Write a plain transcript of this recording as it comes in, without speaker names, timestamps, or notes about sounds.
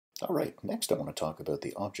Alright, next I want to talk about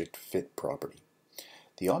the object fit property.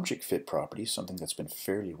 The object fit property is something that's been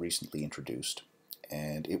fairly recently introduced,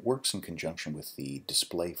 and it works in conjunction with the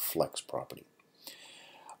display flex property.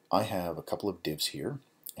 I have a couple of divs here,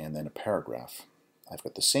 and then a paragraph. I've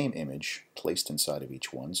got the same image placed inside of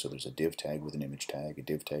each one, so there's a div tag with an image tag, a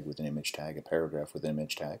div tag with an image tag, a paragraph with an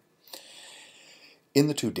image tag. In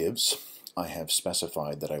the two divs, I have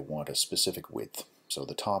specified that I want a specific width. So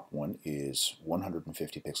the top one is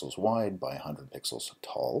 150 pixels wide by 100 pixels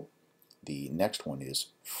tall. The next one is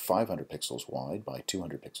 500 pixels wide by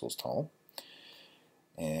 200 pixels tall.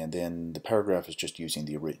 And then the paragraph is just using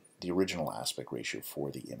the original aspect ratio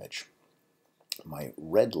for the image. My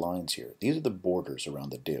red lines here, these are the borders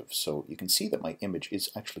around the div. So you can see that my image is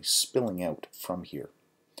actually spilling out from here.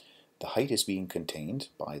 The height is being contained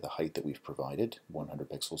by the height that we've provided, 100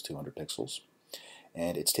 pixels, 200 pixels.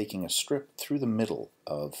 And it's taking a strip through the middle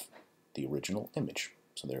of the original image.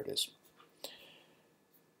 So there it is.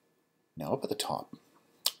 Now up at the top,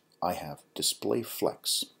 I have display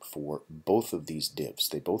flex for both of these divs.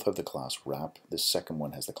 They both have the class wrap. This second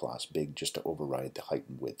one has the class big just to override the height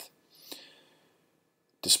and width.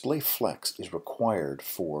 Display flex is required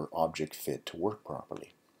for object fit to work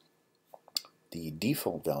properly. The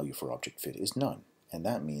default value for object fit is none, and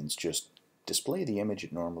that means just display the image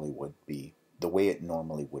it normally would be, the way it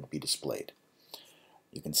normally would be displayed.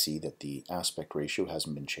 You can see that the aspect ratio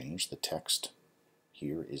hasn't been changed. The text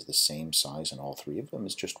here is the same size in all three of them.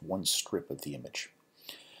 It's just one strip of the image.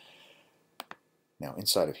 Now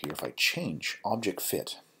inside of here, if I change object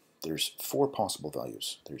fit, there's four possible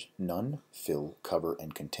values. There's none, fill, cover,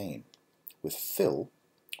 and contain. With fill,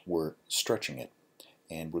 we're stretching it,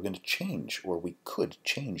 and we're going to change, or we could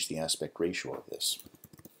change the aspect ratio of this.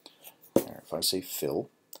 If I say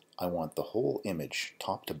fill, I want the whole image,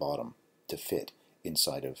 top to bottom, to fit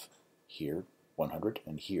inside of here 100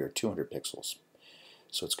 and here 200 pixels.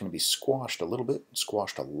 So it's going to be squashed a little bit,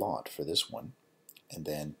 squashed a lot for this one, and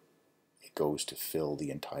then it goes to fill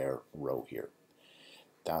the entire row here.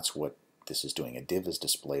 That's what this is doing. A div is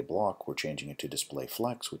display block. We're changing it to display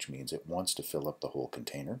flex, which means it wants to fill up the whole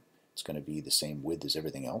container. It's going to be the same width as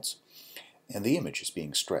everything else, and the image is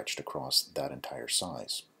being stretched across that entire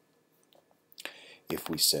size. If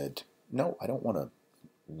we said, no, I don't want to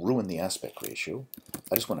ruin the aspect ratio,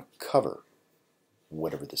 I just want to cover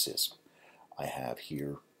whatever this is. I have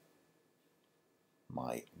here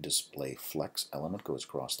my display flex element goes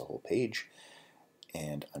across the whole page,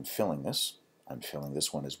 and I'm filling this. I'm filling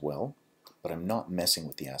this one as well, but I'm not messing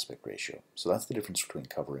with the aspect ratio. So that's the difference between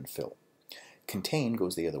cover and fill. Contain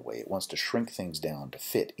goes the other way. It wants to shrink things down to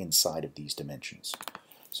fit inside of these dimensions.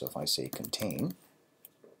 So if I say contain,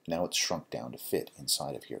 now it's shrunk down to fit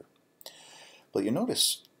inside of here. But you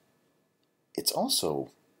notice it's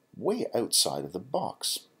also way outside of the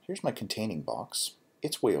box. Here's my containing box.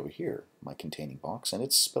 It's way over here, my containing box, and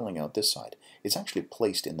it's spilling out this side. It's actually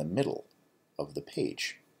placed in the middle of the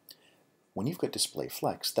page. When you've got display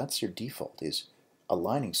flex, that's your default, is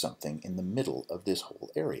aligning something in the middle of this whole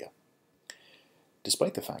area.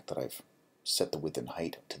 Despite the fact that I've set the width and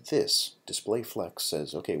height to this, display flex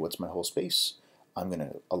says, okay, what's my whole space? I'm going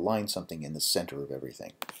to align something in the center of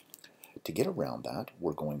everything. To get around that,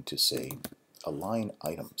 we're going to say align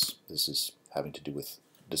items. This is having to do with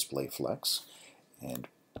display flex, and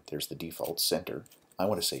there's the default center. I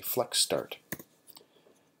want to say flex start.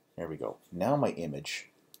 There we go. Now my image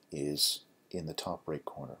is in the top right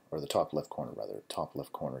corner, or the top left corner rather, top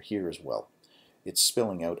left corner here as well. It's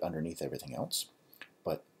spilling out underneath everything else,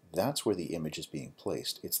 but that's where the image is being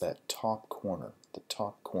placed. It's that top corner, the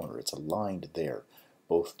top corner. It's aligned there,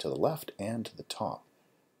 both to the left and to the top,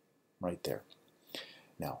 right there.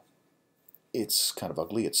 Now, it's kind of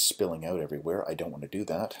ugly. It's spilling out everywhere. I don't want to do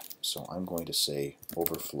that, so I'm going to say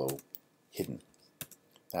overflow hidden.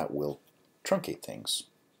 That will truncate things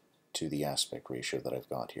to the aspect ratio that I've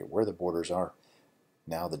got here. Where the borders are,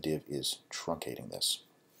 now the div is truncating this.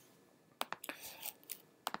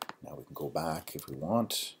 Now we can go back if we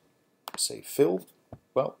want, say fill,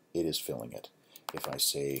 well, it is filling it. If I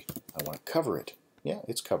say I want to cover it, yeah,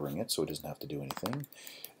 it's covering it, so it doesn't have to do anything.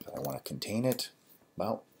 If I want to contain it,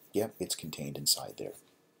 well, yeah, it's contained inside there.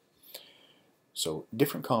 So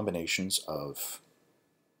different combinations of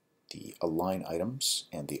the align items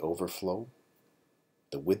and the overflow,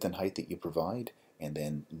 the width and height that you provide, and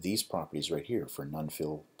then these properties right here for none,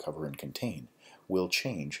 fill, cover, and contain will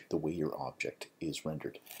change the way your object is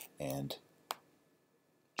rendered. And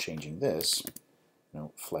changing this,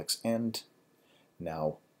 flex end,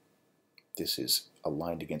 now this is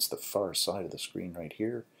aligned against the far side of the screen right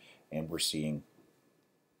here, and we're seeing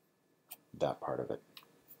that part of it.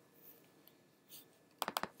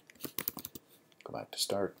 back to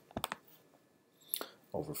start.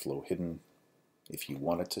 Overflow hidden. If you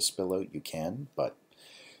want it to spill out, you can, but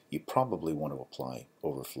you probably want to apply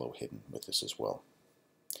overflow hidden with this as well.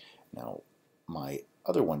 Now, my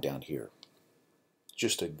other one down here,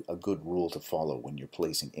 just a good rule to follow when you're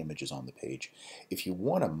placing images on the page. If you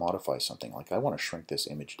want to modify something, like I want to shrink this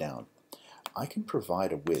image down, I can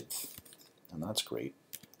provide a width, and that's great,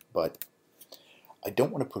 but I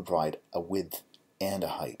don't want to provide a width and a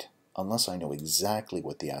height unless I know exactly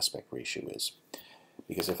what the aspect ratio is.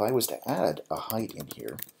 Because if I was to add a height in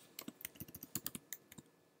here,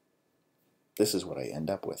 this is what I end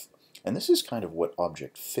up with. And this is kind of what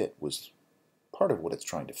object fit was, part of what it's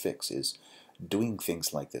trying to fix is doing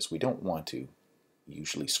things like this. We don't want to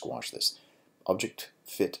usually squash this. Object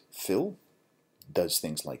fit fill does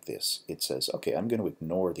things like this. It says, okay, I'm going to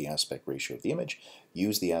ignore the aspect ratio of the image,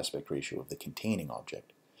 use the aspect ratio of the containing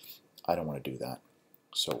object. I don't want to do that.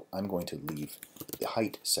 So I'm going to leave the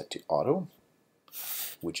height set to auto,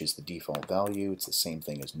 which is the default value. It's the same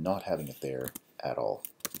thing as not having it there at all.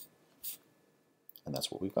 And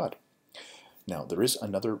that's what we've got. Now, there is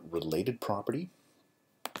another related property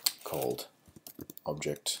called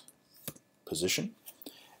object position,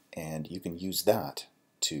 and you can use that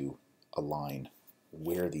to align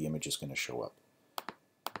where the image is going to show up.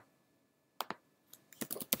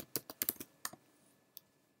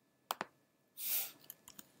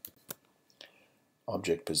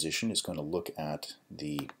 Object position is going to look at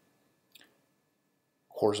the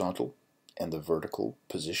horizontal and the vertical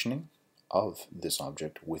positioning of this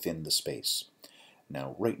object within the space.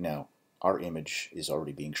 Now, right now, our image is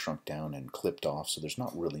already being shrunk down and clipped off, so there's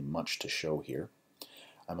not really much to show here.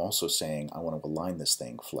 I'm also saying I want to align this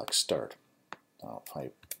thing flex start. Now, if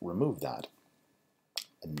I remove that,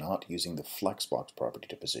 and not using the flexbox property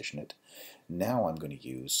to position it, now I'm going to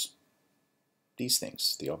use these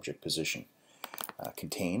things, the object position.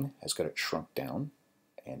 Contain has got it shrunk down,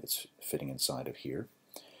 and it's fitting inside of here.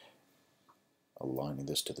 Aligning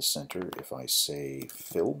this to the center, if I say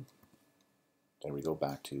fill, there we go,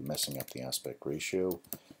 back to messing up the aspect ratio.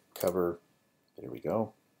 Cover, there we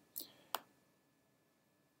go.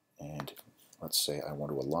 And let's say I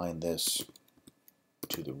want to align this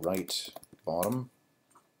to the right bottom.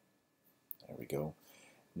 There we go.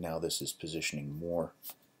 Now this is positioning more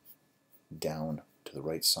down to the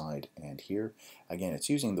right side and here. Again, it's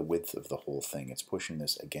using the width of the whole thing. It's pushing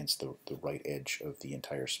this against the right edge of the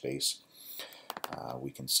entire space.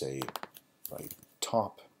 We can say right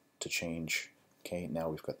top to change. Okay, now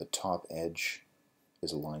we've got the top edge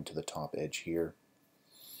is aligned to the top edge here.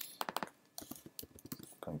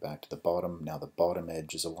 Going back to the bottom, now the bottom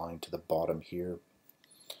edge is aligned to the bottom here.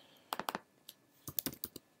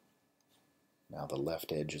 Now the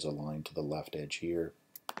left edge is aligned to the left edge here.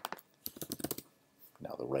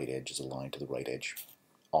 Now the right edge is aligned to the right edge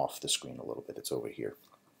off the screen a little bit. It's over here.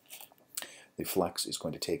 The flex is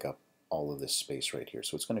going to take up all of this space right here.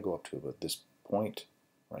 So it's going to go up to about this point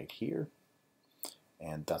right here.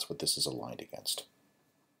 And that's what this is aligned against.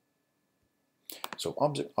 So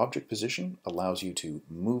object position allows you to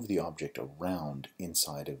move the object around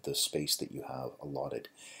inside of the space that you have allotted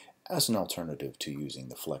as an alternative to using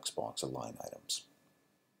the flexbox align items.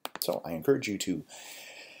 So I encourage you to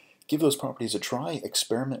give those properties a try,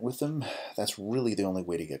 experiment with them. That's really the only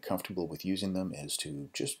way to get comfortable with using them, is to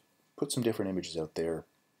just put some different images out there,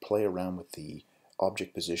 play around with the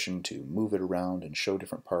object position to move it around and show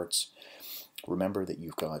different parts. Remember that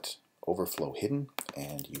you've got overflow hidden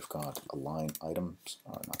and you've got align items,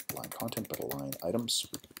 not align content, but align items,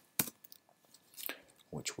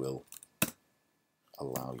 which will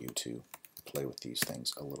allow you to play with these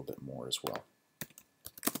things a little bit more as well.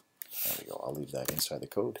 There we go. I'll leave that inside the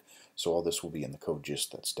code. So all this will be in the code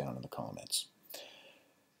gist that's down in the comments.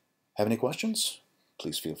 Have any questions?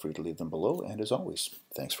 Please feel free to leave them below, and as always,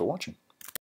 thanks for watching.